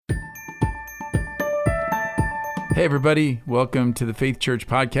Hey everybody, welcome to the Faith Church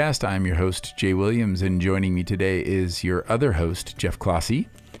Podcast. I'm your host, Jay Williams, and joining me today is your other host, Jeff Clossy.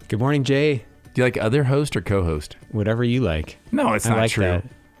 Good morning, Jay. Do you like other host or co-host? Whatever you like. No, it's I not like true. That.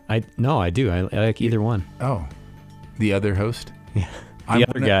 I do. I like either one. Oh, the other host? Yeah. The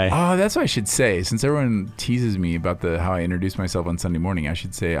other guy. Oh, that's what I should say. Since everyone teases me about how I introduce myself on Sunday morning, I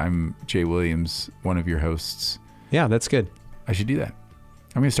should say I'm Jay Williams, one of your hosts. Yeah, that's good. I should do that.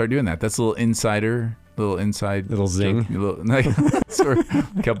 I'm going to start doing that. That's a little inside zing. Sort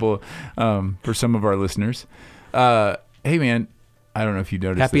of couple for some of our listeners. Hey man, I don't know if you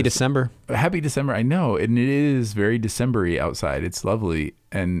noticed. Happy this. December. Happy December. I know, and it is very December-y outside. It's lovely,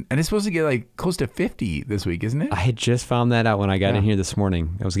 and it's supposed to get like close to 50 this week, isn't it? I had just found that out when I got in here this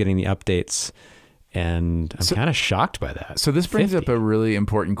morning. I was getting the updates, and I'm kind of shocked by that. So this brings 50. up a really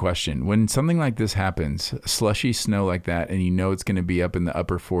important question. When something like this happens, slushy snow like that, and you know it's going to be up in the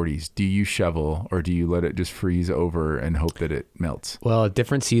upper 40s, do you shovel or do you let it just freeze over and hope that it melts? Well, at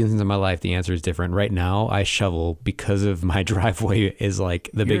different seasons of my life, the answer is different. Right now, I shovel because of my driveway is like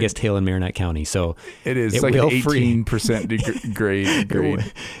the biggest hill in Marinette County. So it is. It's like 18%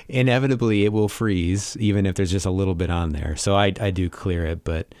 grade. Inevitably, it will freeze, even if there's just a little bit on there. So I do clear it,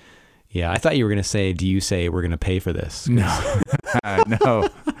 but... Yeah, I thought you were going to say, do you say we're going to pay for this? No, no,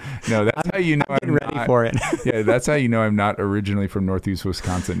 that's how you know I'm ready for it. Yeah, that's how you know I'm not originally from Northeast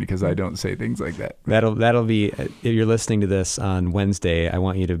Wisconsin, because I don't say things like that. That'll be, if you're listening to this on Wednesday, I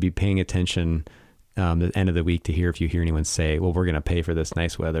want you to be paying attention the end of the week to hear if you hear anyone say, well, we're going to pay for this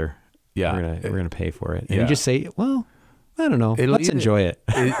nice weather. Yeah. We're going to pay for it. And you just say, well, I don't know. Let's enjoy it.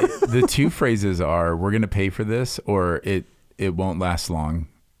 The two phrases are, we're going to pay for this, or it won't last long.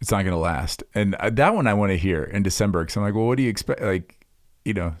 It's not going to last. And that one I want to hear in December, because I'm like, well, what do you expect? Like,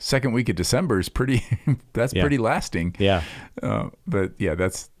 second week of December is pretty, pretty lasting. Yeah. But yeah,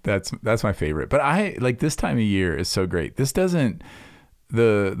 that's my favorite. But I like this time of year is so great. This doesn't,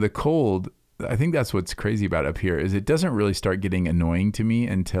 the cold, I think that's what's crazy about up here is it doesn't really start getting annoying to me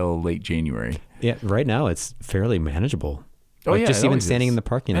until late January. Yeah. Right now it's fairly manageable. Oh yeah. Just even standing in the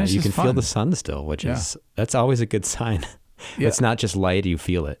parking lot, you can feel the sun still, which that's always a good sign. Yeah. It's not just light, you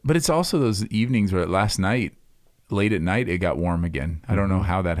feel it. But it's also those evenings where last night, late at night, it got warm again. I don't know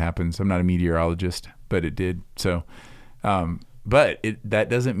how that happens. I'm not a meteorologist, but it did. So, but that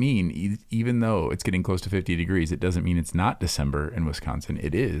doesn't mean, even though it's getting close to 50 degrees, it doesn't mean it's not December in Wisconsin.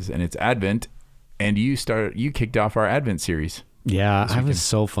 It is, and it's Advent, and you kicked off our Advent series. Yeah, it was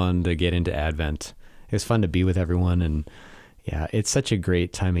so fun to get into Advent. It was fun to be with everyone, and yeah, it's such a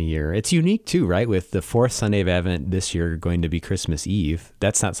great time of year. It's unique too, right? With the fourth Sunday of Advent this year going to be Christmas Eve.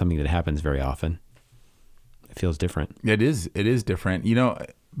 That's not something that happens very often. It feels different. It is different.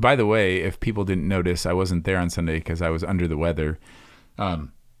 By the way, if people didn't notice, I wasn't there on Sunday because I was under the weather. And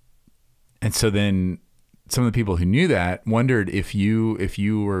so then some of the people who knew that wondered if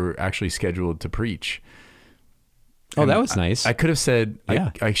you were actually scheduled to preach. Oh, that was nice. I could have said,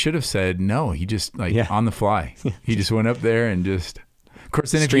 I should have said, no, he just on the fly. He just went up there and just, of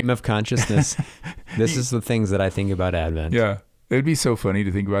course, then stream of consciousness. This is the things that I think about Advent. Yeah. It'd be so funny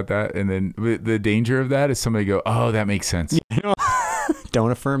to think about that. And then the danger of that is somebody go, oh, that makes sense.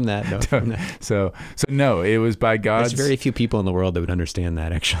 Don't affirm that. So no, it was by God's. There's very few people in the world that would understand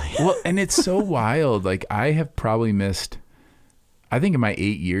that, actually. Well, and it's so wild. Like I have probably missed, I think in my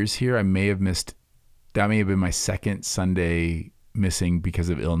 8 years here, that may have been my second Sunday missing because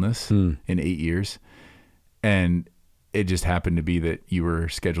of illness in 8 years. And it just happened to be that you were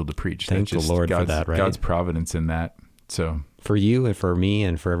scheduled to preach. Thank the Lord for that, right? God's providence in that. So for you and for me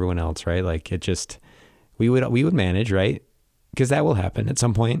and for everyone else, right? Like it just, we would manage, right? Because that will happen at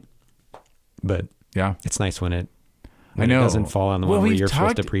some point. But yeah, it's nice when it doesn't fall on the one where you're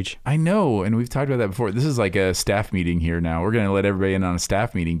supposed to preach. I know, and we've talked about that before. This is like a staff meeting here now. We're going to let everybody in on a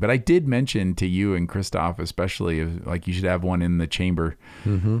staff meeting. But I did mention to you and Christoph especially, like you should have one in the chamber.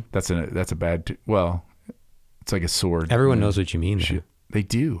 Mm-hmm. That's a bad, it's like a sword. Everyone knows what you mean. They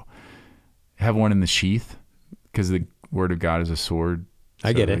do. Have one in the sheath, because the word of God is a sword.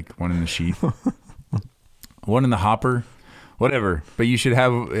 I get it. Like one in the sheath. One in the hopper. Whatever. But you should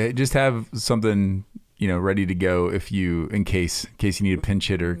have something ready to go in case you need a pinch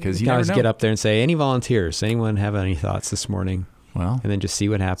hitter, because you never know. Get up there and say, any volunteers? Anyone have any thoughts this morning? Well, and then just see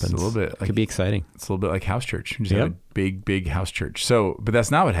what happens. It's a little bit could be exciting. It's a little bit like house church. You just have a big house church. So, but that's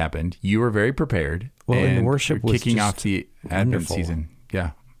not what happened. You were very prepared. Well, and worship was kicking off the Advent season.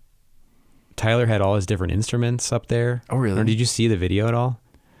 Yeah. Tyler had all his different instruments up there. Oh, really? Or did you see the video at all?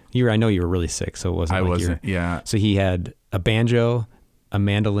 I know you were really sick, so it wasn't. I wasn't. Yeah. So he had a banjo, a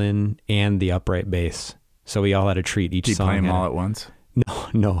mandolin, and the upright bass. So we all had a treat. Each song. Did you play them all at once?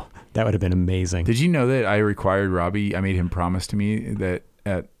 No. That would have been amazing. Did you know that I required Robbie? I made him promise to me that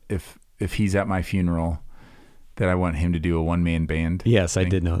if he's at my funeral, that I want him to do a one-man band. Yes, thing. I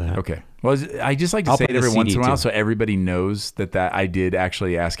did know that. Okay. Well, I just like to say it every once in a while, so everybody knows that I did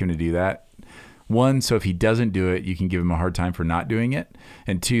actually ask him to do that. One, so if he doesn't do it, you can give him a hard time for not doing it.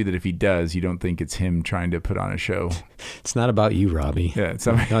 And two, that if he does, you don't think it's him trying to put on a show. It's not about you, Robbie. Yeah, it's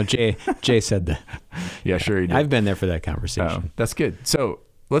no, Jay said that. Yeah, sure he did. I've been there for that conversation. Oh, that's good. So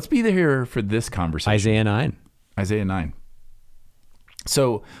let's be there for this conversation. Isaiah 9.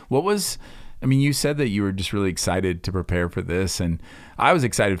 So you said that you were just really excited to prepare for this, and I was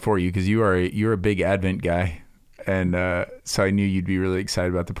excited for you because you're a big Advent guy. And so I knew you'd be really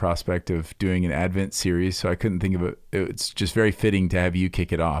excited about the prospect of doing an Advent series. So I couldn't think of it. It's just very fitting to have you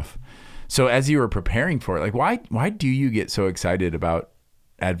kick it off. So as you were preparing for it, like why do you get so excited about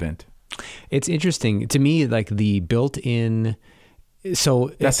Advent? It's interesting to me, like the built-in.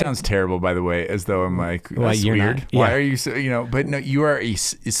 So that sounds terrible, by the way, as though I'm like, that's you're weird. Not, yeah. Why are you so, but no, you are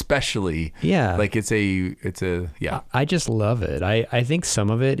especially, like it's a, yeah. I just love it. I think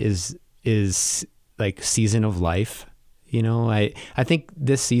some of it is like season of life. I think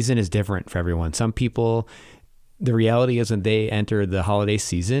this season is different for everyone. Some people, the reality is when they enter the holiday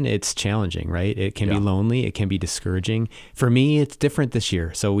season, it's challenging, right? It can be lonely. It can be discouraging. For me, it's different this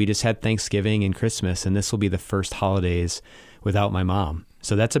year. So we just had Thanksgiving and Christmas, and this will be the first holidays without my mom.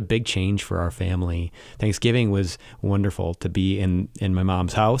 So that's a big change for our family. Thanksgiving was wonderful to be in my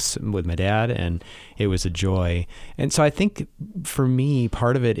mom's house with my dad, and it was a joy. And so I think for me,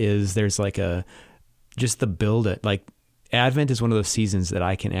 part of it is there's like just the build it. Like Advent is one of those seasons that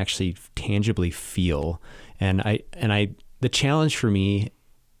I can actually tangibly feel. And the challenge for me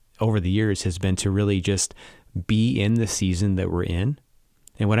over the years has been to really just be in the season that we're in.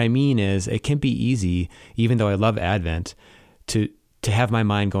 And what I mean is it can be easy, even though I love Advent, to have my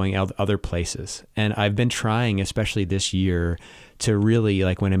mind going out other places. And I've been trying, especially this year, to really,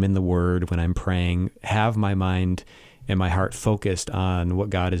 like when I'm in the Word, when I'm praying, have my mind and my heart focused on what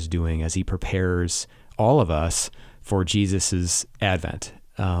God is doing as he prepares all of us for Jesus's Advent.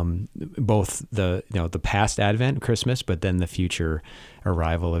 Both the past Advent, Christmas, but then the future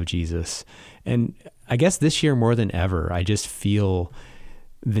arrival of Jesus. And I guess this year more than ever, I just feel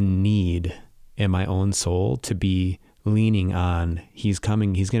the need in my own soul to be leaning on, he's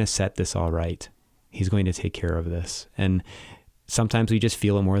coming, he's going to set this all right. He's going to take care of this. And sometimes we just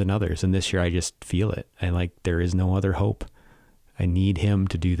feel it more than others. And this year I just feel it. There is no other hope. I need him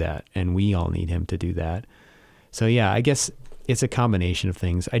to do that. And we all need him to do that. So yeah, I guess it's a combination of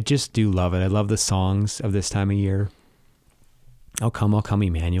things. I just do love it. I love the songs of this time of year. "O Come,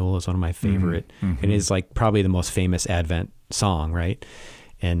 Emmanuel" is one of my favorite. Mm-hmm. It is like probably the most famous Advent song, right?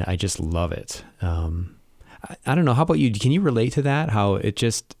 And I just love it. I don't know. How about you? Can you relate to that? How it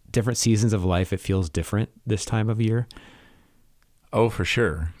just different seasons of life, it feels different this time of year? Oh, for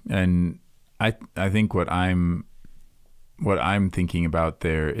sure. And I think what I'm thinking about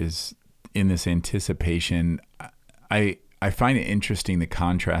there is in this anticipation, I find it interesting, the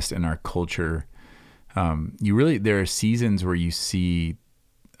contrast in our culture. There are seasons where you see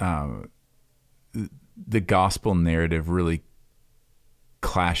the gospel narrative really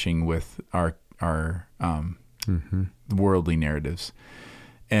clashing with our worldly narratives.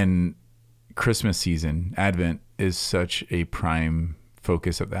 And Christmas season, Advent, is such a prime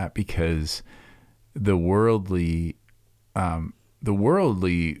focus of that because the worldly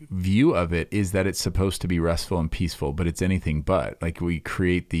view of it is that it's supposed to be restful and peaceful, but it's anything but. Like we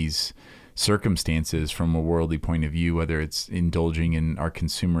create these circumstances from a worldly point of view, whether it's indulging in our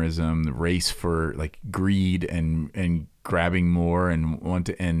consumerism, the race for like greed and grabbing more and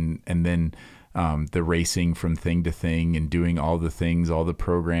then the racing from thing to thing and doing all the things, all the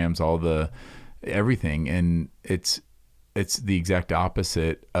programs, all the everything. And it's the exact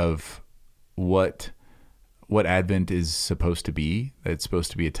opposite of what Advent is supposed to be. It's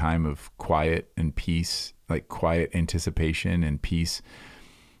supposed to be a time of quiet and peace, like quiet anticipation and peace.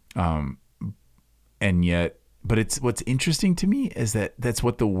 And yet, but what's interesting to me is that that's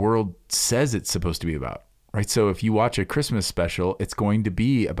what the world says it's supposed to be about, right? So if you watch a Christmas special, it's going to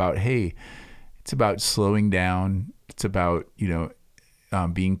be about, hey, it's about slowing down. It's about,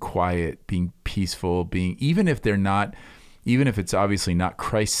 being quiet, being peaceful, even if it's obviously not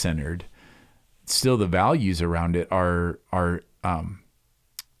Christ-centered, still the values around it are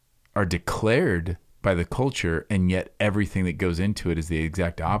declared by the culture, and yet everything that goes into it is the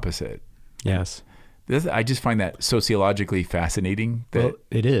exact opposite. Yes. I just find that sociologically fascinating. Well,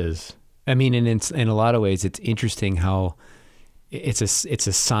 it is. I mean, and in a lot of ways, it's interesting how it's a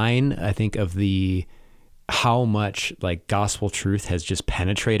sign, I think, of how much like gospel truth has just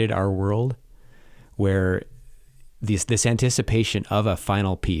penetrated our world, where this anticipation of a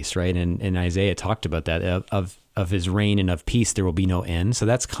final peace, right? And Isaiah talked about that, of his reign and of peace, there will be no end. So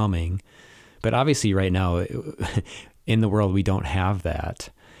that's coming. But obviously right now in the world, we don't have that.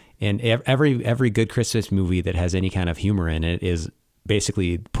 And every good Christmas movie that has any kind of humor in it is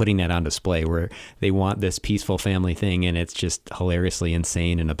basically putting that on display, where they want this peaceful family thing, and it's just hilariously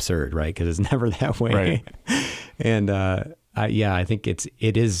insane and absurd, right? Because it's never that way. Right. And I think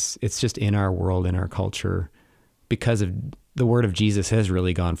it's just in our world, in our culture, because of the word of Jesus has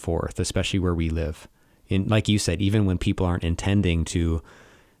really gone forth, especially where we live. And like you said, even when people aren't intending to,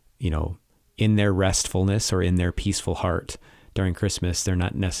 in their restfulness or in their peaceful heart during Christmas, they're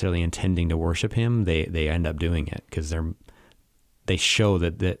not necessarily intending to worship him. They end up doing it because they show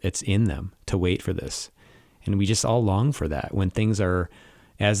that it's in them to wait for this. And we just all long for that when things are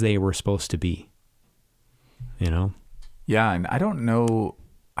as they were supposed to be, Yeah. And I don't know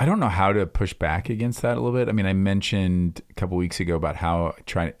how to push back against that a little bit. I mean, I mentioned a couple weeks ago about how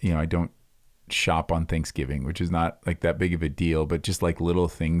I don't shop on Thanksgiving, which is not like that big of a deal, but just like little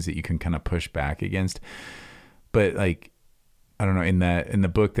things that you can kind of push back against. But like, I don't know, in the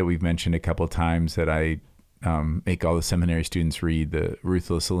book that we've mentioned a couple of times that I make all the seminary students read, The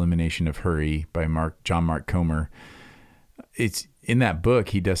Ruthless Elimination of Hurry by John Mark Comer. It's in that book,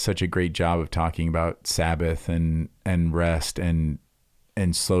 he does such a great job of talking about Sabbath and rest and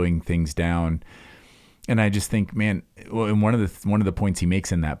slowing things down. And I just think, man, well, and one of the points he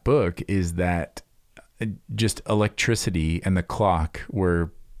makes in that book is that just electricity and the clock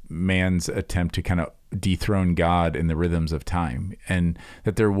were man's attempt to kind of dethrone God in the rhythms of time, and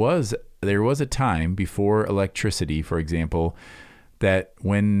that there was a time before electricity, for example, that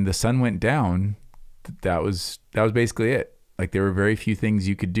when the sun went down, that was basically it. Like there were very few things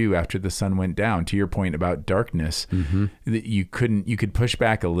you could do after the sun went down. To your point about darkness, that you could push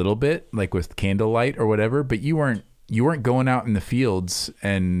back a little bit, like with candlelight or whatever, but you weren't going out in the fields.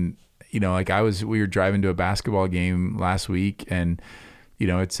 And, like we were driving to a basketball game last week, and,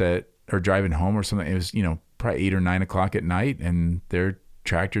 or driving home or something. It was, probably 8 or 9 o'clock at night, and there are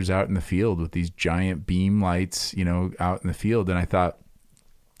tractors out in the field with these giant beam lights, out in the field. And I thought,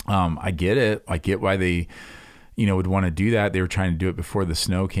 I get it. I get why they, would want to do that. They were trying to do it before the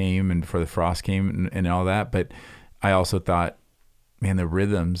snow came and before the frost came and all that. But I also thought, man, the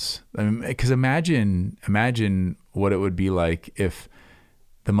rhythms, because imagine what it would be like if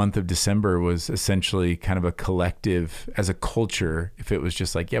the month of December was essentially kind of a collective, as a culture, if it was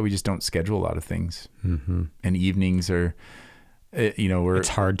just like, yeah, we just don't schedule a lot of things. Mm-hmm. And evenings are, it's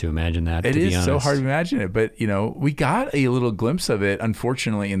hard to imagine that. It is so honest. hard to imagine it, but we got a little glimpse of it,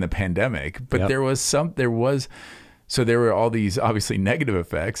 unfortunately, in the pandemic. But there were all these obviously negative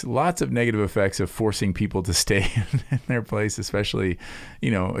effects, lots of negative effects of forcing people to stay in their place, especially,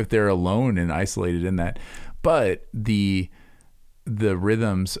 if they're alone and isolated in that. But the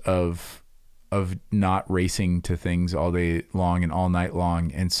rhythms of not racing to things all day long and all night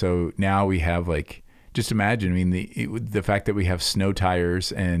long, and so now we have like. Just imagine, the fact that we have snow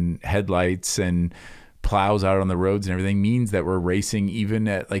tires and headlights and plows out on the roads and everything means that we're racing even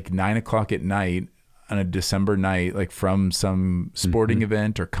at like 9 o'clock at night on a December night, like from some sporting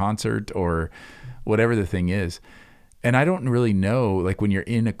event or concert or whatever the thing is. And I don't really know, like when you're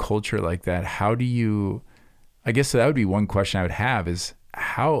in a culture like that, how do you, I guess that would be one question I would have is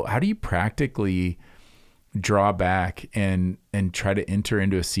how do you practically draw back and try to enter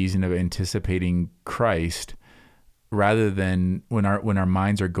into a season of anticipating Christ rather than when our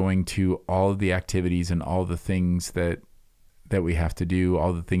minds are going to all of the activities and all the things that we have to do,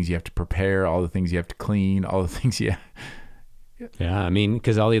 all the things you have to prepare, all the things you have to clean, all the things you Yeah,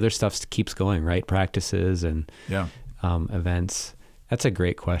 because all the other stuff keeps going, right? Practices and events. That's a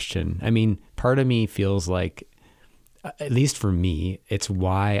great question. Part of me feels like, at least for me, it's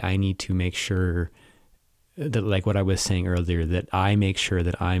why I need to make sure that, like what I was saying earlier, that I make sure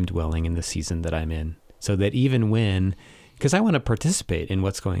that I'm dwelling in the season that I'm in, so that even because I want to participate in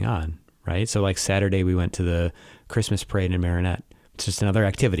what's going on, right? So like Saturday, we went to the Christmas parade in Marinette. It's just another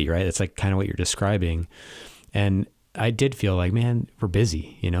activity, right? It's like kind of what you're describing. And I did feel like, man, we're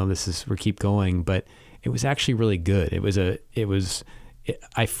busy, we keep going, but it was actually really good.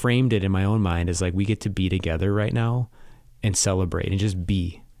 I framed it in my own mind as like, we get to be together right now and celebrate and just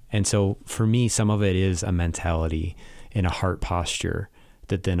be. And so for me, some of it is a mentality and a heart posture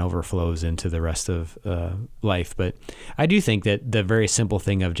that then overflows into the rest of life. But I do think that the very simple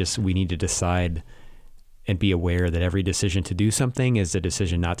thing of just, we need to decide and be aware that every decision to do something is a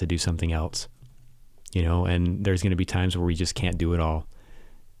decision not to do something else, and there's going to be times where we just can't do it all.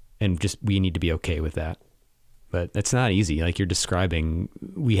 And just, we need to be okay with that. but it's not easy. Like you're describing,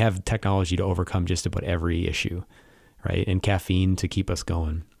 we have technology to overcome just about every issue, right? And caffeine to keep us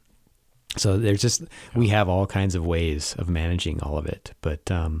going. So we have all kinds of ways of managing all of it, but,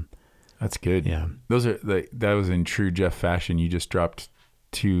 that's good. Yeah. That was in true Jeff fashion. You just dropped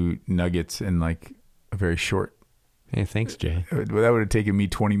 2 nuggets in like a very short. Hey, thanks, Jay. That would have taken me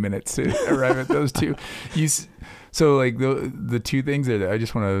 20 minutes to arrive at those 2. So like the 2 things that I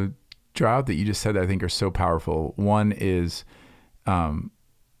just want to draw out that you just said that I think are so powerful. One is,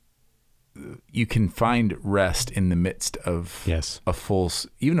 you can find rest in the midst of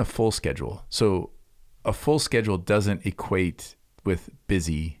even a full schedule. So a full schedule doesn't equate with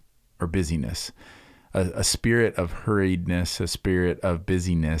busy or busyness. A spirit of hurriedness, a spirit of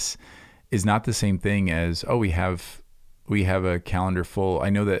busyness is not the same thing as, we have a calendar full. I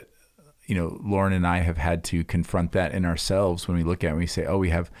know that, Lauren and I have had to confront that in ourselves when we look at it and we say,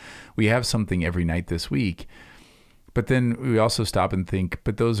 we have something every night this week. But then we also stop and think,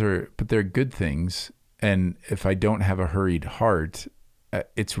 but they're good things. And if I don't have a hurried heart,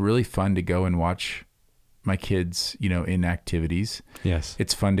 it's really fun to go and watch my kids, in activities. Yes.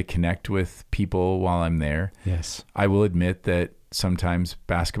 It's fun to connect with people while I'm there. Yes. I will admit that sometimes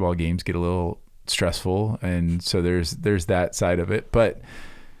basketball games get a little stressful. And so there's that side of it, but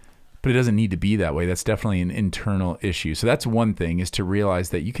it doesn't need to be that way. That's definitely an internal issue. So that's one thing, is to realize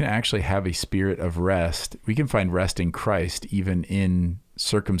that you can actually have a spirit of rest. We can find rest in Christ, even in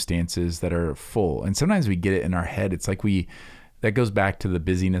circumstances that are full. And sometimes we get it in our head. It's like that goes back to the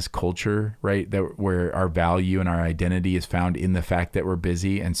busyness culture, right? Where our value and our identity is found in the fact that we're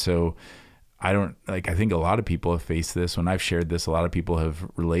busy. And so I think a lot of people have faced this. When I've shared this, a lot of people have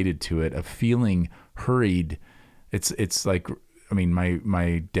related to it, of feeling hurried. It's like,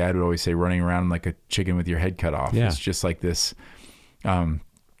 my dad would always say, running around like a chicken with your head cut off. Yeah. It's just like this.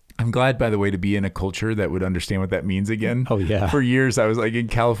 I'm glad, by the way, to be in a culture that would understand what that means again. Oh yeah. For years, I was like in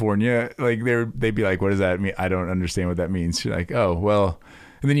California, like they'd be like, "What does that mean?" I don't understand what that means. You're like, "Oh, well,"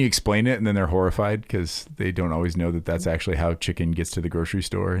 and then you explain it, and then they're horrified because they don't always know that that's actually how chicken gets to the grocery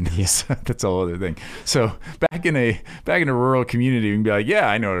store, and yes, that's a whole other thing. So back in a rural community, you can be like, "Yeah,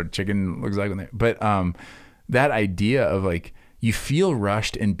 I know what a chicken looks like when they," but that idea of like, you feel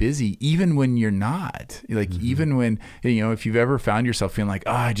rushed and busy even when you're not. Like, even when, if you've ever found yourself feeling like,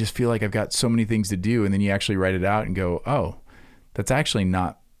 I just feel like I've got so many things to do. And then you actually write it out and go, that's actually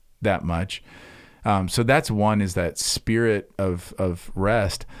not that much. So that's one, is that spirit of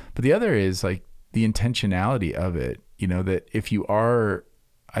rest. But the other is like the intentionality of it, that if you are,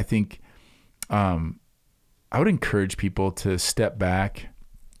 I think, I would encourage people to step back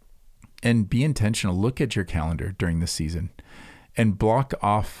and be intentional. Look at your calendar during the season and block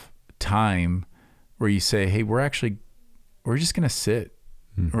off time where you say, hey, we're just going to sit.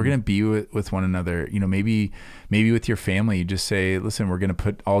 Mm-hmm. We're going to be with one another. Maybe with your family, you just say, listen, we're going to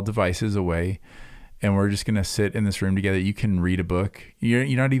put all devices away and we're just going to sit in this room together. You can read a book. You're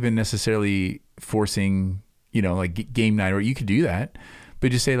not even necessarily forcing, like game night, or you could do that,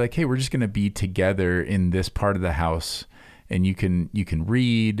 but just say like, hey, we're just going to be together in this part of the house, and you can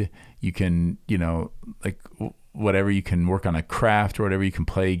read, you can, like whatever, you can work on a craft or whatever, you can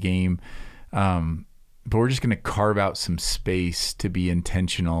play a game. But we're just going to carve out some space to be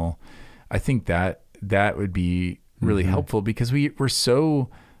intentional. I think that would be really helpful, because we're so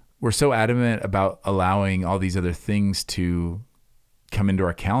adamant about allowing all these other things to come into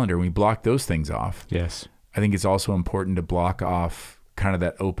our calendar. We block those things off. Yes. I think it's also important to block off kind of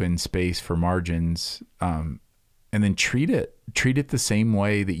that open space for margins, and then treat it the same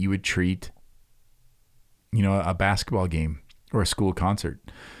way that you would treat, a basketball game or a school concert,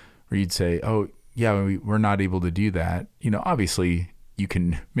 where you'd say, oh yeah, we're not able to do that. Obviously you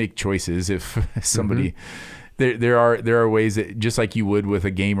can make choices if somebody, there are ways that, just like you would with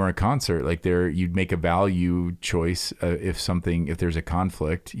a game or a concert, like you'd make a value choice if there's a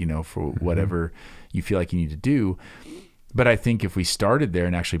conflict, for whatever you feel like you need to do. But I think if we started there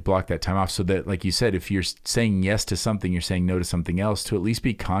and actually blocked that time off, so that, like you said, if you're saying yes to something, you're saying no to something else, to at least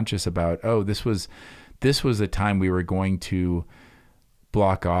be conscious about, this was a time we were going to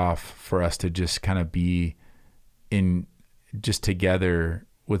block off for us to just kind of be in just together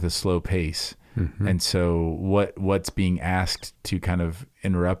with a slow pace. Mm-hmm. And so what's being asked to kind of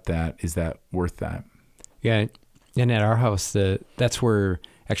interrupt that, is that worth that? Yeah. And at our house, that's where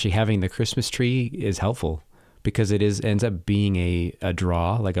actually having the Christmas tree is helpful, because it ends up being a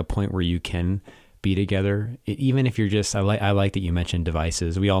draw, like a point where you can be together. Even if you're just, I like that you mentioned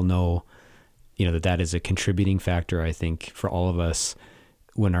devices. We all know, that is a contributing factor, I think, for all of us.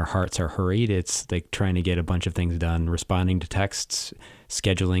 When our hearts are hurried, it's like trying to get a bunch of things done, responding to texts,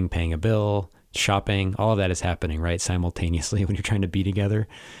 scheduling, paying a bill, shopping, all of that is happening, right, simultaneously when you're trying to be together.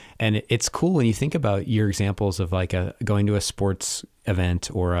 And it's cool when you think about your examples of like going to a sports event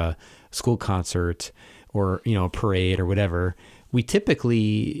or a school concert or, a parade or whatever. We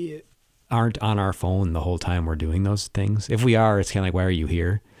typically aren't on our phone the whole time we're doing those things. If we are, it's kind of like, why are you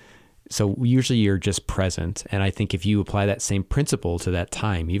here? So usually you're just present. And I think if you apply that same principle to that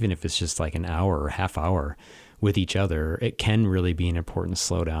time, even if it's just like an hour or half hour with each other, it can really be an important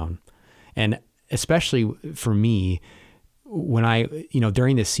slowdown. And especially for me, when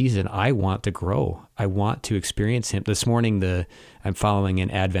during this season, I want to grow. I want to experience him. This morning, I'm following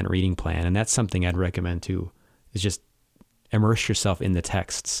an Advent reading plan, and that's something I'd recommend too, is just immerse yourself in the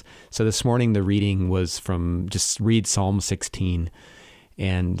texts. So this morning, the reading was from, just read Psalm 16.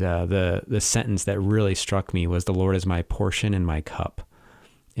 And the sentence that really struck me was, the Lord is my portion and my cup,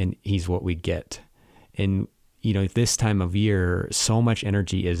 and he's what we get. And, this time of year, so much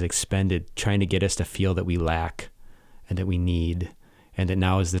energy is expended trying to get us to feel that we lack and that we need, and that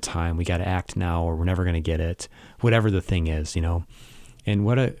now is the time. We got to act now or we're never going to get it, whatever the thing is,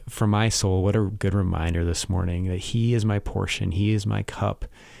 And for my soul, what a good reminder this morning that he is my portion. He is my cup.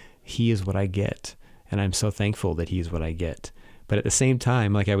 He is what I get. And I'm so thankful that he is what I get. But at the same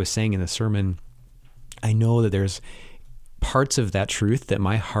time, like I was saying in the sermon, I know that there's parts of that truth that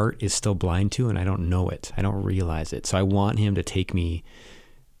my heart is still blind to, and I don't know it. I don't realize it. So I want him to take me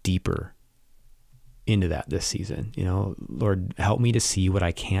deeper into that this season. Lord, help me to see what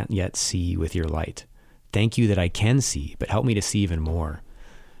I can't yet see with your light. Thank you that I can see, but help me to see even more.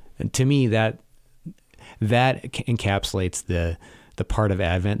 And to me, that encapsulates the part of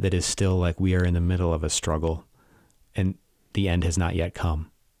Advent that is still like we are in the middle of a struggle and the end has not yet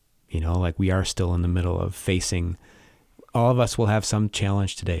come. Like we are still in the middle of facing. All of us will have some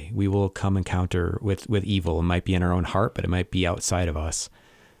challenge today. We will come encounter with evil. It might be in our own heart, but it might be outside of us.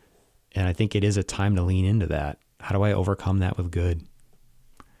 And I think it is a time to lean into that. How do I overcome that with good?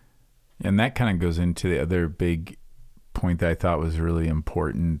 And that kind of goes into the other big point that I thought was really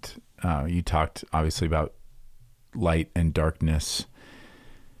important. You talked obviously about light and darkness.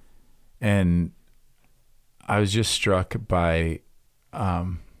 And I was just struck by,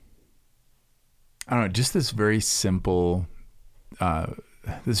 just this very simple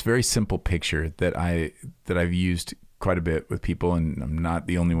picture that I've used quite a bit with people, and I'm not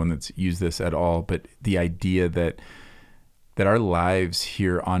the only one that's used this at all, but the idea that our lives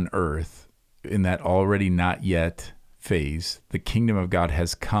here on earth, in that already not yet phase, the kingdom of God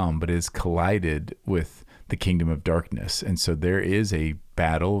has come, but is collided with the kingdom of darkness. And so there is a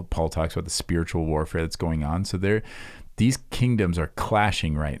battle. Paul talks about the spiritual warfare that's going on. So these kingdoms are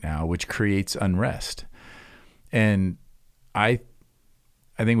clashing right now, which creates unrest. And I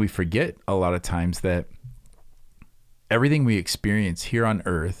think we forget a lot of times that everything we experience here on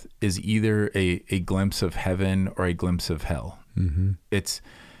earth is either a glimpse of heaven or a glimpse of hell. Mm-hmm. It's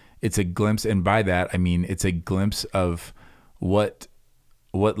a glimpse, and by that I mean it's a glimpse of what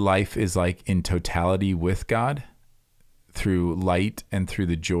life is like in totality with God, through light and through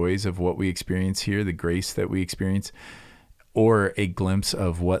the joys of what we experience here, the grace that we experience, or a glimpse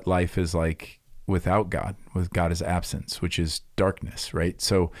of what life is like without God, with God's absence, which is darkness, right?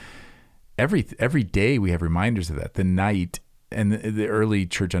 So every day we have reminders of that. The night, and the early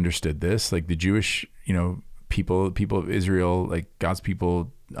church understood this, like the Jewish, people of Israel, like God's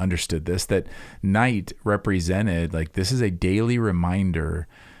people understood this, that night represented, like, this is a daily reminder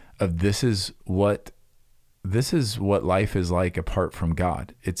of this is what life is like apart from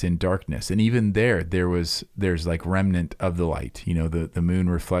God. It's in darkness. And even there's like remnant of the light. The moon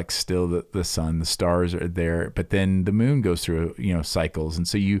reflects still the sun, the stars are there, but then the moon goes through, cycles. And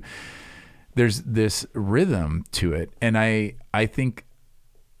so there's this rhythm to it. And I think,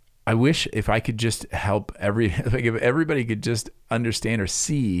 I wish if I could just help if everybody could just understand or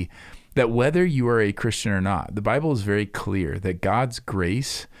see that whether you are a Christian or not, the Bible is very clear that God's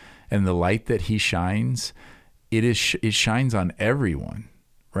grace and the light that he shines, it shines on everyone,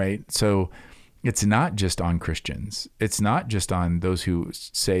 right? So it's not just on Christians. It's not just on those who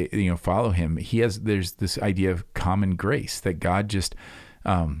say, follow him. There's this idea of common grace that God just,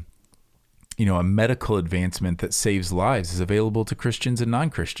 a medical advancement that saves lives is available to Christians and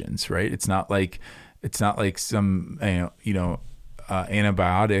non-Christians, right? It's not like some,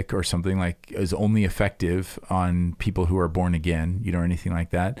 antibiotic or something like is only effective on people who are born again, or anything like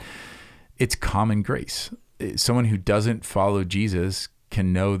that. It's common grace. Someone who doesn't follow Jesus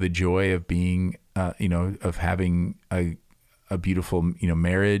can know the joy of being, of having a beautiful,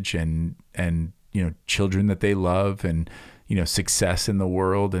 marriage and children that they love and, success in the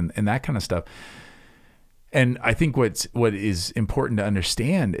world and that kind of stuff. And I think what is important to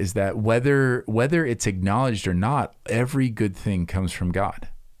understand is that whether it's acknowledged or not, every good thing comes from God.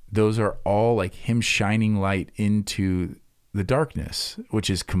 Those are all like him shining light into the darkness, which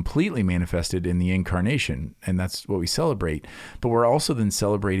is completely manifested in the incarnation. And that's what we celebrate. But we're also then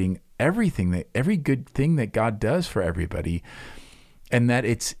celebrating every good thing that God does for everybody. And that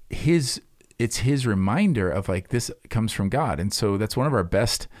it's his reminder of like, this comes from God. And so that's one of our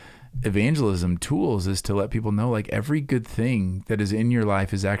best evangelism tools, is to let people know like every good thing that is in your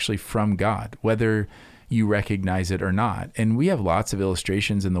life is actually from God, whether you recognize it or not. And we have lots of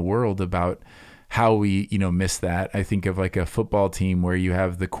illustrations in the world about how we, miss that. I think of like a football team where you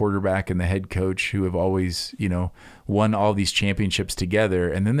have the quarterback and the head coach who have always, won all these championships together.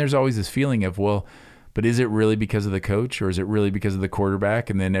 And then there's always this feeling of, well, but is it really because of the coach, or is it really because of the quarterback?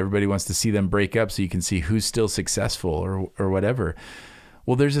 And then everybody wants to see them break up so you can see who's still successful or whatever.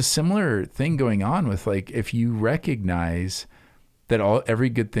 Well, there's a similar thing going on with like, if you recognize that every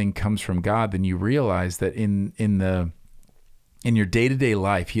good thing comes from God, then you realize that in your day-to-day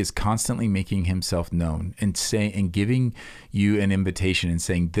life, he is constantly making himself known and giving you an invitation and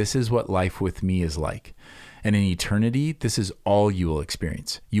saying, this is what life with me is like. And in eternity, this is all you will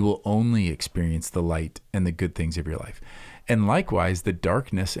experience. You will only experience the light and the good things of your life. And likewise, the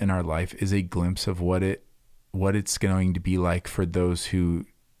darkness in our life is a glimpse of what it's going to be like for those who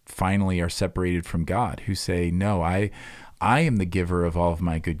finally are separated from God, who say, no, I am the giver of all of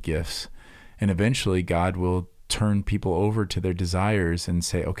my good gifts. And eventually God will turn people over to their desires and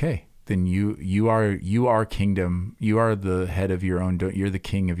say, okay, then you are kingdom. You are the head of your own, you're the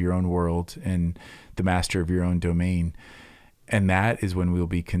king of your own world and the master of your own domain. And that is when we'll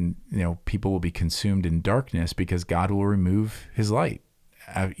be, people will be consumed in darkness, because God will remove his light,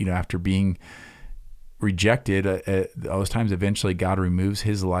 after being rejected those times. Eventually God removes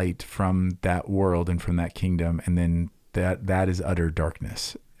his light from that world and from that kingdom. And then that is utter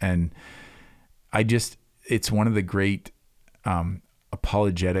darkness. And it's one of the great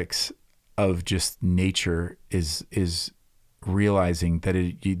apologetics of just nature is realizing that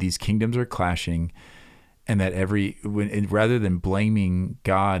these kingdoms are clashing, and that rather than blaming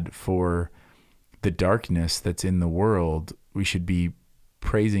God for the darkness that's in the world, we should be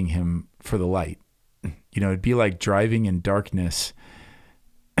praising him for the light. It'd be like driving in darkness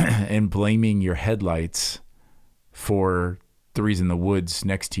and blaming your headlights for the reason the woods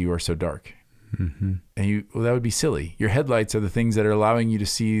next to you are so dark. Mm-hmm. And that would be silly. Your headlights are the things that are allowing you to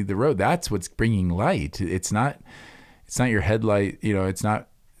see the road. That's what's bringing light. It's not your headlight, it's not,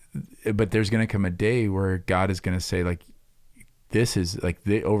 but there's going to come a day where God is going to say, like, this is like,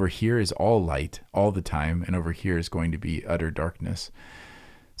 over here is all light all the time, and over here is going to be utter darkness.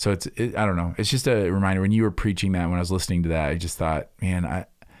 So I don't know. It's just a reminder. When you were preaching that, when I was listening to that, I just thought, man,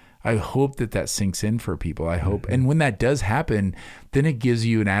 I hope that sinks in for people. I hope. And when that does happen, then it gives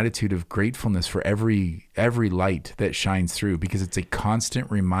you an attitude of gratefulness for every light that shines through, because it's a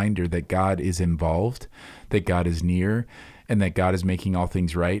constant reminder that God is involved, that God is near, and that God is making all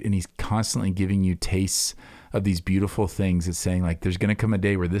things right. And he's constantly giving you tastes of these beautiful things. It's saying, like, there's going to come a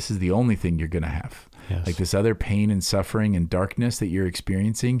day where this is the only thing you're going to have. Yes. Like, this other pain and suffering and darkness that you're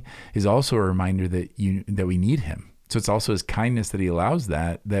experiencing is also a reminder that we need him. So it's also his kindness that he allows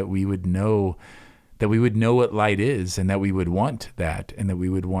that we would know what light is, and that we would want that, and that we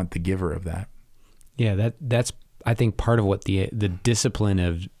would want the giver of that. Yeah, that's I think part of what the discipline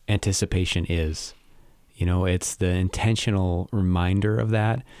of anticipation is. It's the intentional reminder of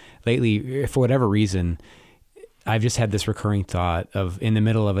that. Lately, for whatever reason, I've just had this recurring thought of, in the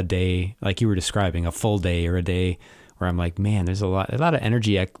middle of a day, like you were describing, a full day or a day where I'm like, man, there's a lot of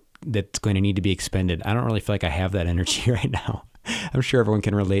energy that's going to need to be expended. I don't really feel like I have that energy right now. I'm sure everyone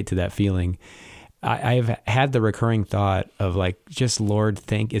can relate to that feeling. I've had the recurring thought of, like, just, Lord,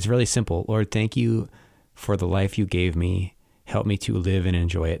 it's really simple. Lord, thank you for the life you gave me. Help me to live and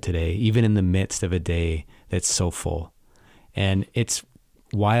enjoy it today, even in the midst of a day that's so full. And it's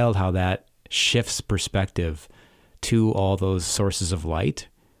wild how that shifts perspective to all those sources of light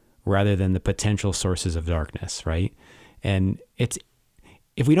rather than the potential sources of darkness, right? And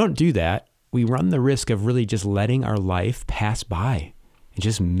if we don't do that, we run the risk of really just letting our life pass by and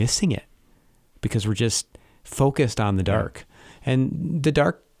just missing it, because we're just focused on the dark. And the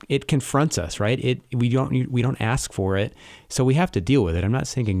dark, it confronts us, right? We don't ask for it, so we have to deal with it. I'm not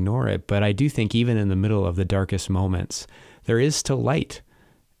saying ignore it, but I do think even in the middle of the darkest moments, there is still light.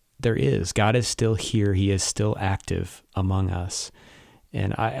 There is. God is still here. He is still active among us.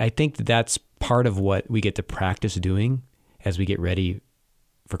 And I think that's part of what we get to practice doing as we get ready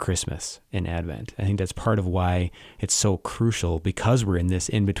for Christmas and Advent. I think that's part of why it's so crucial, because we're in this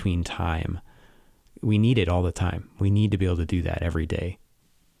in-between time. we need it all the time. We need to be able to do that every day.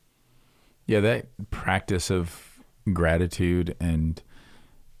 Yeah, that practice of gratitude and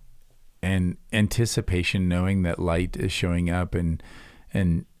anticipation, knowing that light is showing up, and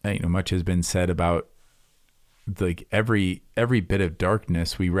much has been said about like every bit of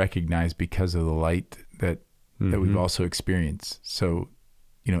darkness we recognize because of the light that we've also experienced. So,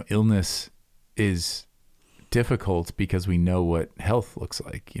 illness is difficult because we know what health looks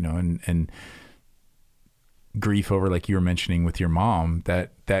like, and grief over, like you were mentioning with your mom,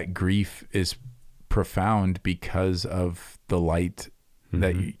 that grief is profound because of the light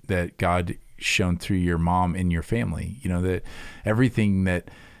that God shone through your mom in your family. That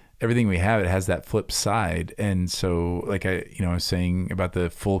everything we have, it has that flip side. And so, like I was saying about the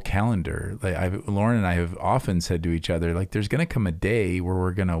full calendar, like Lauren and I have often said to each other, like, there's going to come a day where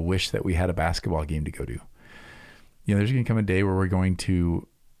we're going to wish that we had a basketball game to go to. There's going to come a day where we're going to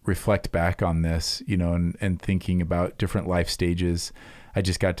reflect back on this, and thinking about different life stages. I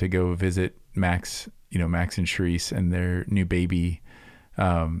just got to go visit Max and Sharice and their new baby.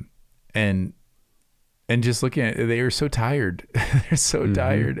 And just looking at it, they are so tired. They're so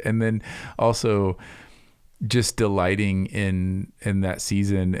tired. And then also just delighting in that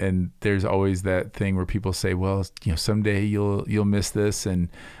season. And there's always that thing where people say, well, someday you'll miss this. And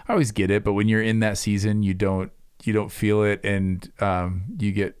I always get it. But when you're in that season, you don't feel it. And,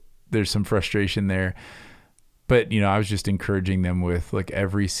 there's some frustration there. But, I was just encouraging them with, like,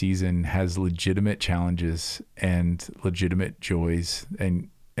 every season has legitimate challenges and legitimate joys and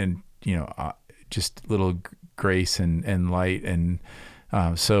just little grace and light. And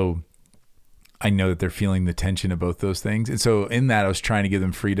so I know that they're feeling the tension of both those things. And so in that, I was trying to give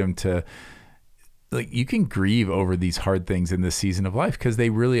them freedom to, like, you can grieve over these hard things in this season of life because they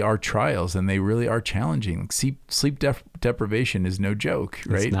really are trials and they really are challenging. Like sleep deprivation is no joke,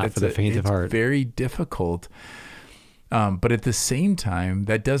 right? It's not for the faint of heart. It's very difficult. But at the same time,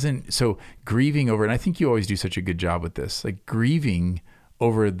 so grieving over, and I think you always do such a good job with this, like grieving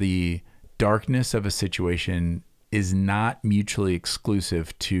over the darkness of a situation is not mutually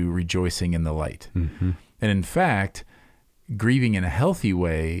exclusive to rejoicing in the light. And in fact, grieving in a healthy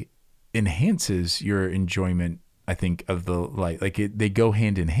way enhances your enjoyment, I think, of the light. Like they go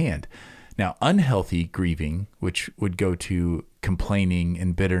hand in hand. Now, unhealthy grieving, which would go to complaining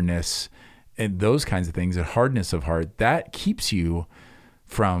and bitterness and those kinds of things, and hardness of heart, that keeps you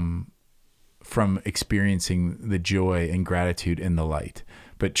from experiencing the joy and gratitude in the light.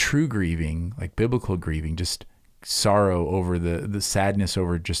 But true grieving, like biblical grieving, just sorrow over the sadness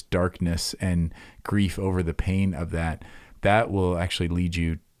over just darkness and grief over the pain of that will actually lead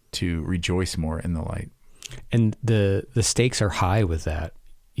you to rejoice more in the light. And the stakes are high with that.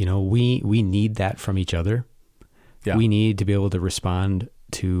 We need that from each other. Yeah. We need to be able to respond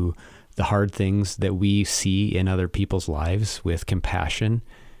to the hard things that we see in other people's lives with compassion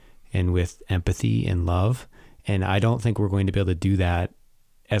and with empathy and love. And I don't think we're going to be able to do that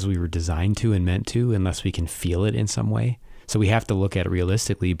as we were designed to and meant to unless we can feel it in some way. So we have to look at it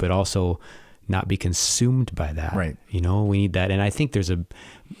realistically, but also not be consumed by that. Right. We need that. And I think there's a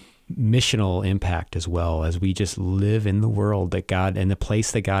missional impact as well as we just live in the world that God and the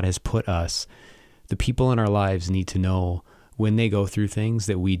place that God has put us. The people in our lives need to know when they go through things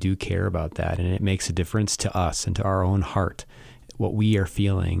that we do care about that. And it makes a difference to us and to our own heart, what we are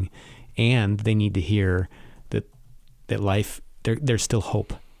feeling. And they need to hear that life, there's still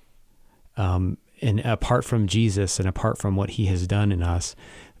hope. And apart from Jesus and apart from what he has done in us,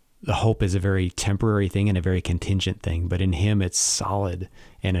 the hope is a very temporary thing and a very contingent thing, but in him it's solid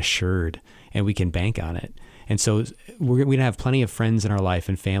and assured and we can bank on it. And so we're going to have plenty of friends in our life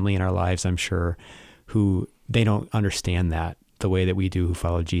and family in our lives, I'm sure, who they don't understand that the way that we do who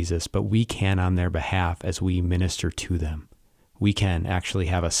follow Jesus, but we can on their behalf as we minister to them. We can actually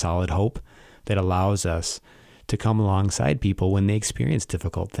have a solid hope that allows us to come alongside people when they experience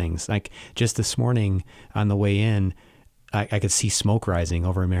difficult things. Like just this morning on the way in, I could see smoke rising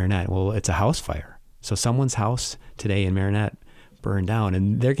over in Marinette. Well, it's a house fire. So someone's house today in Marinette burned down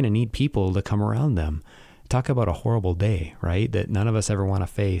and they're going to need people to come around them. Talk about a horrible day, right? That none of us ever want to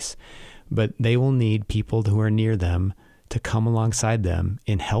face, but they will need people who are near them to come alongside them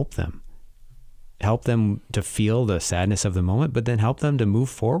and help them to feel the sadness of the moment, but then help them to move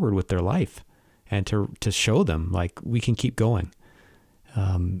forward with their life and to show them like we can keep going.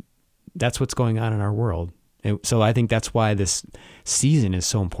 That's what's going on in our world. And so I think that's why this season is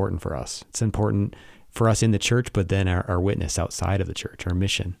so important for us. It's important for us in the church, but then our witness outside of the church, our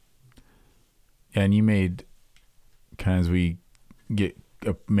mission. Yeah, and you made, kind of as we get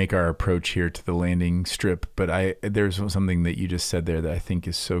make our approach here to the landing strip, but there's something that you just said there that I think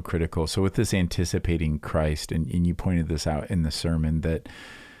is so critical. So with this anticipating Christ, and you pointed this out in the sermon, that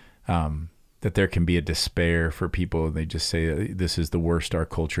there can be a despair for people. They just say, this is the worst our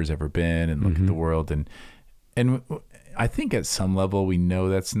culture's ever been, and look at the world. And I think at some level we know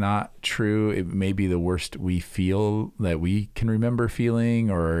that's not true. It may be the worst we feel that we can remember feeling,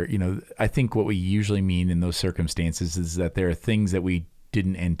 or, I think what we usually mean in those circumstances is that there are things that we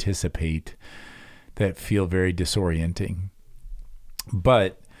didn't anticipate that feel very disorienting.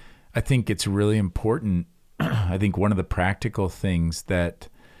 But I think it's really important. I think one of the practical things that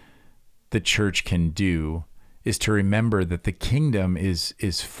the church can do is to remember that the kingdom is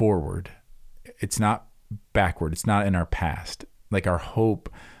forward. It's not backward. It's not in our past. Like, our hope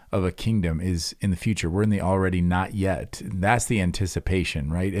of a kingdom is in the future. We're in the already not yet. That's the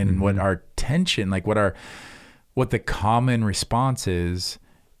anticipation, right? And what our tension, like what the common response is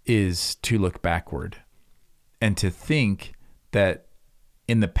to look backward and to think that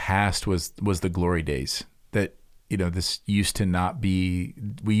in the past was the glory days, that, this used to not be,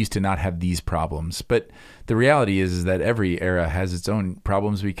 we used to not have these problems. But the reality is that every era has its own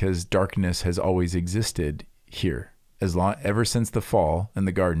problems, because darkness has always existed here. Ever since the fall in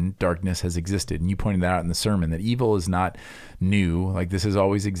the garden, darkness has existed. And you pointed that out in the sermon, that evil is not new. Like, this has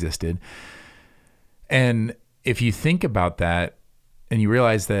always existed. And if you think about that and you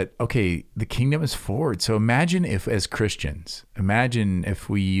realize that, okay, the kingdom is forward. So imagine if, as Christians,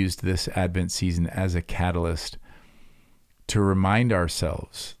 we used this Advent season as a catalyst to remind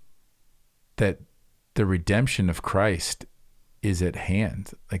ourselves that the redemption of Christ is at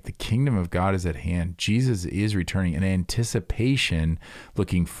hand. Like, the kingdom of God is at hand. Jesus is returning, in anticipation,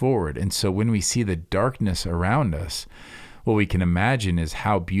 looking forward. And so when we see the darkness around us, what we can imagine is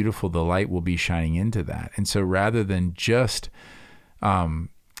how beautiful the light will be shining into that. And so rather than just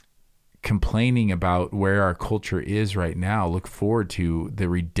complaining about where our culture is right now, look forward to the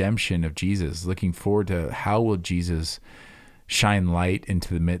redemption of Jesus, looking forward to how will Jesus shine light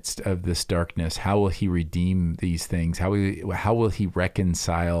into the midst of this darkness. How will he redeem these things? How will he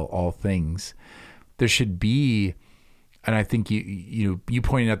reconcile all things? There should be, and I think you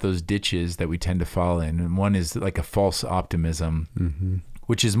pointed out those ditches that we tend to fall in. And one is like a false optimism,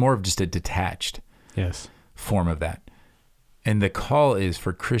 which is more of just a detached form of that. And the call is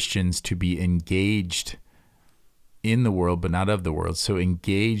for Christians to be engaged in the world, but not of the world. So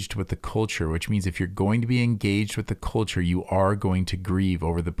engaged with the culture, which means if you're going to be engaged with the culture, you are going to grieve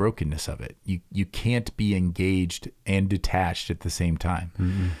over the brokenness of it. You can't be engaged and detached at the same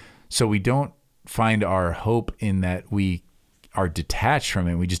time. So we don't find our hope in that we are detached from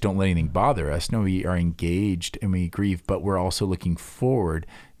it. We just don't let anything bother us. No, we are engaged and we grieve, but we're also looking forward,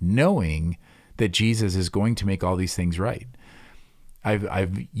 knowing that Jesus is going to make all these things right.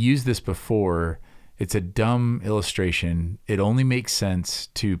 I've used this before. It's a dumb illustration. It only makes sense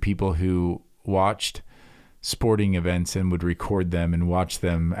to people who watched sporting events and would record them and watch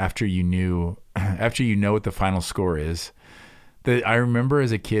them after you know what the final score is. That I remember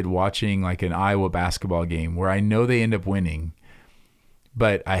as a kid watching like an Iowa basketball game where I know they end up winning,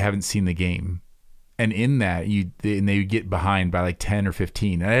 but I haven't seen the game. And in that, they get behind by like 10 or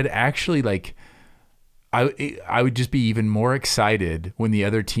 15. And I'd actually I would just be even more excited when the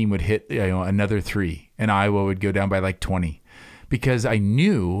other team would hit another three and Iowa would go down by like 20, because I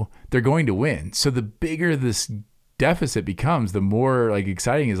knew they're going to win. So the bigger this deficit becomes, the more like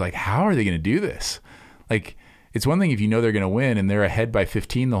exciting is like, how are they going to do this? Like, it's one thing if you know they're going to win and they're ahead by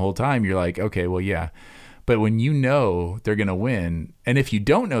 15 the whole time, you're like, okay, well, yeah. But when you know they're going to win, and if you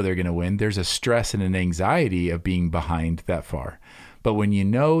don't know they're going to win, there's a stress and an anxiety of being behind that far. But when you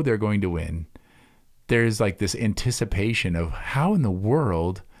know they're going to win, there's like this anticipation of how in the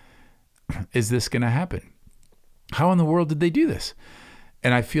world is this going to happen? How in the world did they do this?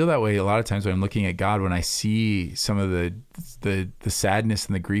 And I feel that way a lot of times when I'm looking at God, when I see some of the sadness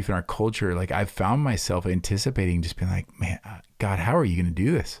and the grief in our culture. Like, I've found myself anticipating, just being like, man, God, how are you going to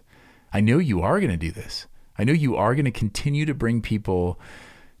do this? I know you are going to do this. I know you are going to continue to bring people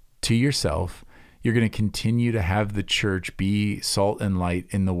to yourself. You're going to continue to have the church be salt and light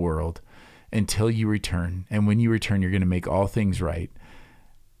in the world until you return. And when you return, you're going to make all things right.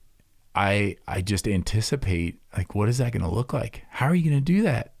 I just anticipate, like, what is that going to look like? How are you going to do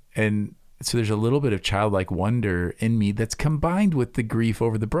that? And so there's a little bit of childlike wonder in me that's combined with the grief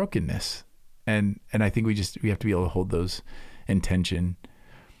over the brokenness. And I think we have to be able to hold those in tension.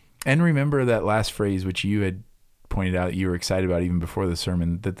 And remember that last phrase, which you had pointed out you were excited about even before the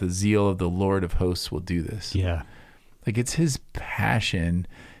sermon, that the zeal of the Lord of hosts will do this. Yeah. Like, it's his passion,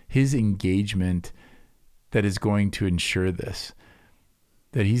 his engagement that is going to ensure this.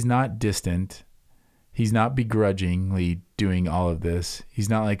 that he's not distant. He's not begrudgingly doing all of this. He's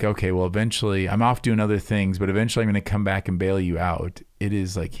not like, okay, well, eventually I'm off doing other things, but eventually I'm going to come back and bail you out. It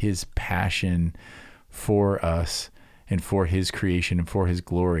is like his passion for us and for his creation and for his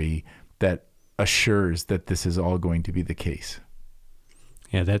glory that assures that this is all going to be the case.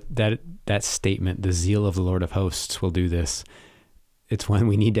 Yeah, that statement, the zeal of the Lord of hosts will do this. It's one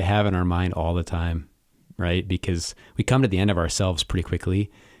we need to have in our mind all the time, right? Because we come to the end of ourselves pretty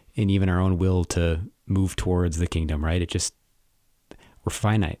quickly, and even our own will to move towards the kingdom, right? We're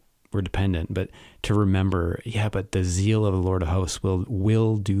finite, we're dependent, but to remember, but the zeal of the Lord of hosts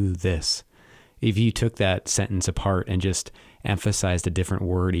will do this. If you took that sentence apart and just emphasized a different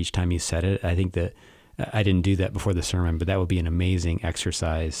word each time you said it, I think that I didn't do that before the sermon, but that would be an amazing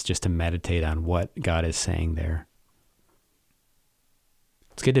exercise just to meditate on what God is saying there.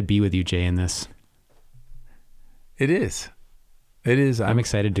 It's good to be with you, Jay, in this. It is. I'm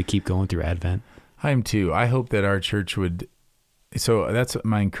excited to keep going through Advent. I am too. I hope that our church would, so that's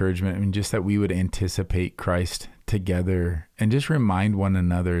my encouragement. I mean, just that we would anticipate Christ together and just remind one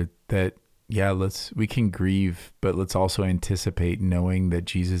another that, we can grieve, but let's also anticipate knowing that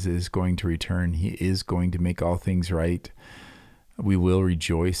Jesus is going to return. He is going to make all things right. We will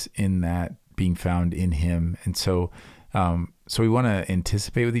rejoice in that, being found in him. And so we want to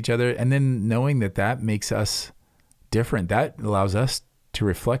anticipate with each other, and then knowing that makes us different. That allows us to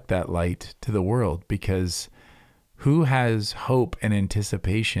reflect that light to the world, because who has hope and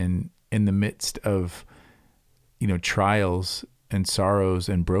anticipation in the midst of, trials and sorrows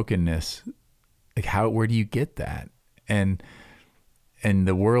and brokenness? Like where do you get that? And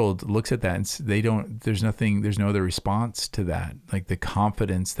the world looks at that and there's no other response to that, like the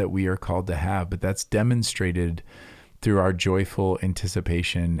confidence that we are called to have. But that's demonstrated through our joyful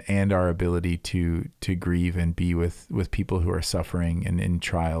anticipation and our ability to grieve and be with people who are suffering and in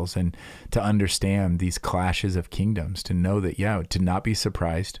trials, and to understand these clashes of kingdoms, to know that, to not be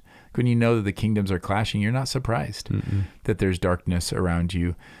surprised. When you know that the kingdoms are clashing, you're not surprised that there's darkness around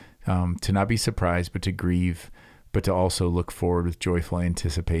you. To not be surprised, but to grieve, but to also look forward with joyful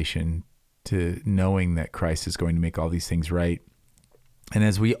anticipation to knowing that Christ is going to make all these things right. And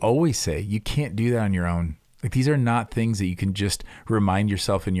as we always say, you can't do that on your own. Like, these are not things that you can just remind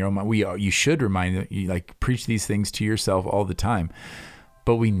yourself in your own mind. You should preach these things to yourself all the time,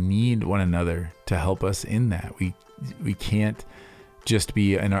 but we need one another to help us in that. We can't just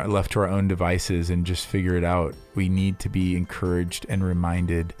be left to our own devices and just figure it out. We need to be encouraged and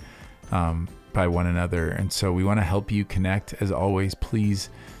reminded by one another. And so we want to help you connect. As always, please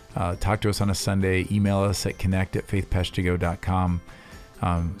talk to us on a Sunday. Email us at connect@faithpeshtigo.com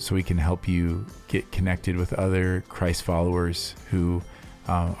so we can help you get connected with other Christ followers who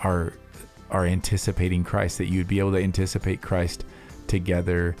are anticipating Christ, that you'd be able to anticipate Christ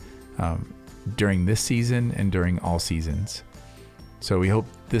together during this season and during all seasons. So we hope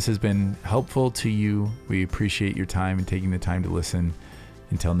this has been helpful to you. We appreciate your time and taking the time to listen.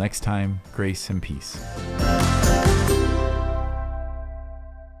 Until next time, grace and peace.